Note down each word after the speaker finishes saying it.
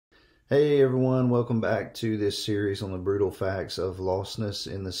Hey everyone, welcome back to this series on the brutal facts of lostness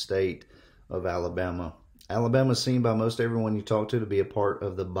in the state of Alabama. Alabama is seen by most everyone you talk to be a part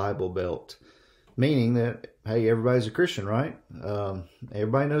of the Bible Belt, meaning that, hey, everybody's a Christian, right?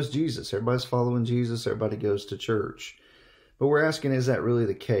 Everybody knows Jesus, everybody's following Jesus, everybody goes to church. But we're asking, is that really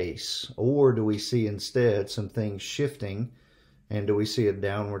the case? Or do we see instead some things shifting, and do we see a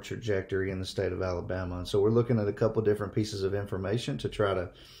downward trajectory in the state of Alabama? And so we're looking at a couple different pieces of information to try to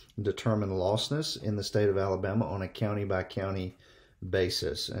determine lostness in the state of Alabama on a county by county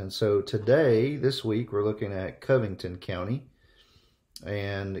basis. And so today, this week, we're looking at Covington County.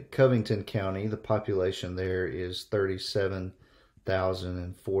 And Covington County, the population there is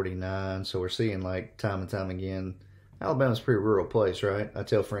 37,049. So we're seeing, like, time and time again, Alabama's a pretty rural place, right? I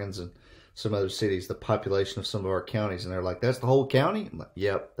tell friends in some other cities the population of some of our counties, and they're like, that's the whole county? I'm like,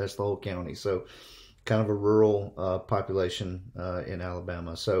 yep, that's the whole county. So kind of a rural population in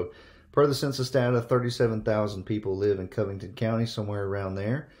Alabama. So per the census data, 37,000 people live in Covington County, somewhere around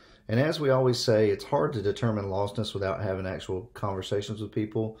there. And as we always say, it's hard to determine lostness without having actual conversations with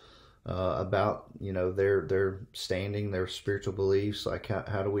people about, you know, their standing, their spiritual beliefs. Like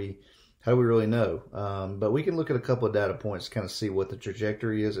how do we really know? But we can look at a couple of data points to kind of see what the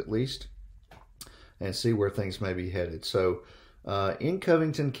trajectory is, at least, and see where things may be headed. So in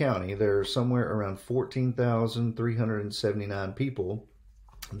Covington County, there are somewhere around 14,379 people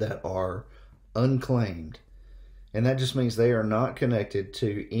that are unclaimed. And that just means they are not connected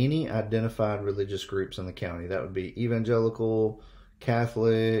to any identified religious groups in the county. That would be evangelical,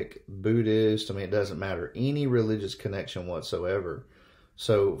 Catholic, Buddhist. I mean, it doesn't matter. Any religious connection whatsoever.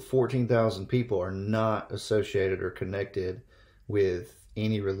 So 14,000 people are not associated or connected with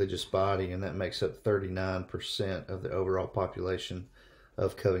any religious body, and that makes up 39% of the overall population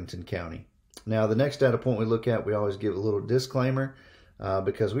of Covington County. Now, the next data point we look at, we always give a little disclaimer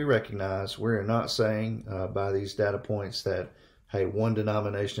because we recognize we're not saying by these data points that, hey, one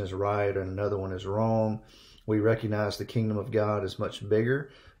denomination is right and another one is wrong. We recognize the kingdom of God is much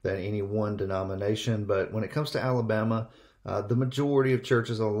bigger than any one denomination, but when it comes to Alabama, the majority of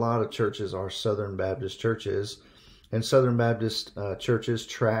churches, a lot of churches, are Southern Baptist churches. And Southern Baptist churches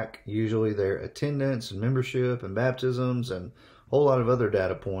track usually their attendance and membership and baptisms and a whole lot of other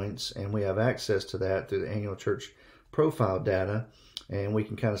data points. And we have access to that through the annual church profile data. And we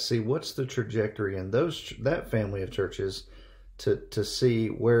can kind of see what's the trajectory in that family of churches to see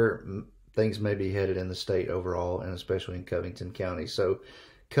where things may be headed in the state overall, and especially in Covington County. So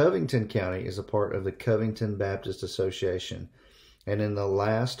Covington County is a part of the Covington Baptist Association. And in the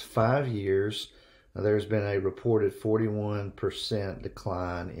last 5 years, there's been a reported 41%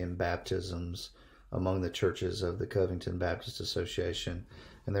 decline in baptisms among the churches of the Covington Baptist Association.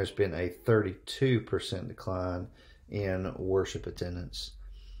 And there's been a 32% decline in worship attendance.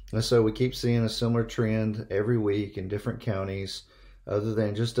 And so we keep seeing a similar trend every week in different counties. Other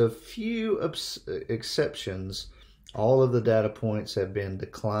than just a few exceptions, all of the data points have been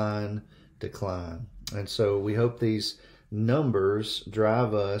decline. And so we hope these numbers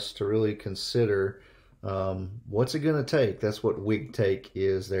drive us to really consider what's it going to take. That's what Wig Take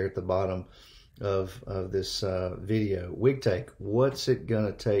is there at the bottom of this video. Wig Take, what's it going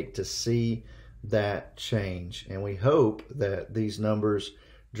to take to see that change? And we hope that these numbers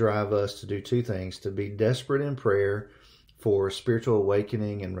drive us to do two things: to be desperate in prayer for spiritual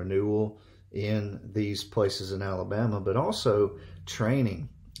awakening and renewal in these places in Alabama, but also training.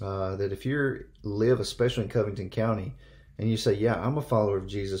 That if you live, especially in Covington County, and you say, yeah, I'm a follower of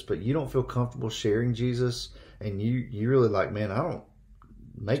Jesus, but you don't feel comfortable sharing Jesus, and you really like, man, I don't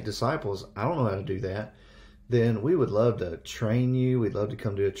make disciples, I don't know how to do that, then we would love to train you. We'd love to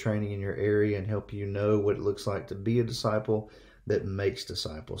come to a training in your area and help you know what it looks like to be a disciple that makes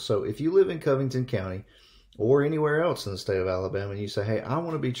disciples. So if you live in Covington County or anywhere else in the state of Alabama and you say, hey, I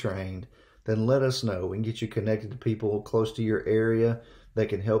want to be trained, then let us know. We can get you connected to people close to your area that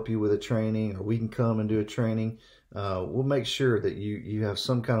can help you with a training, or we can come and do a training. We'll make sure that you have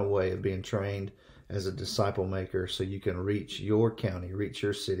some kind of way of being trained as a disciple maker so you can reach your county, reach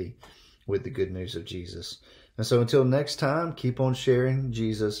your city with the good news of Jesus. And so until next time, keep on sharing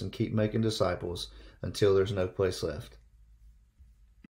Jesus and keep making disciples until there's no place left.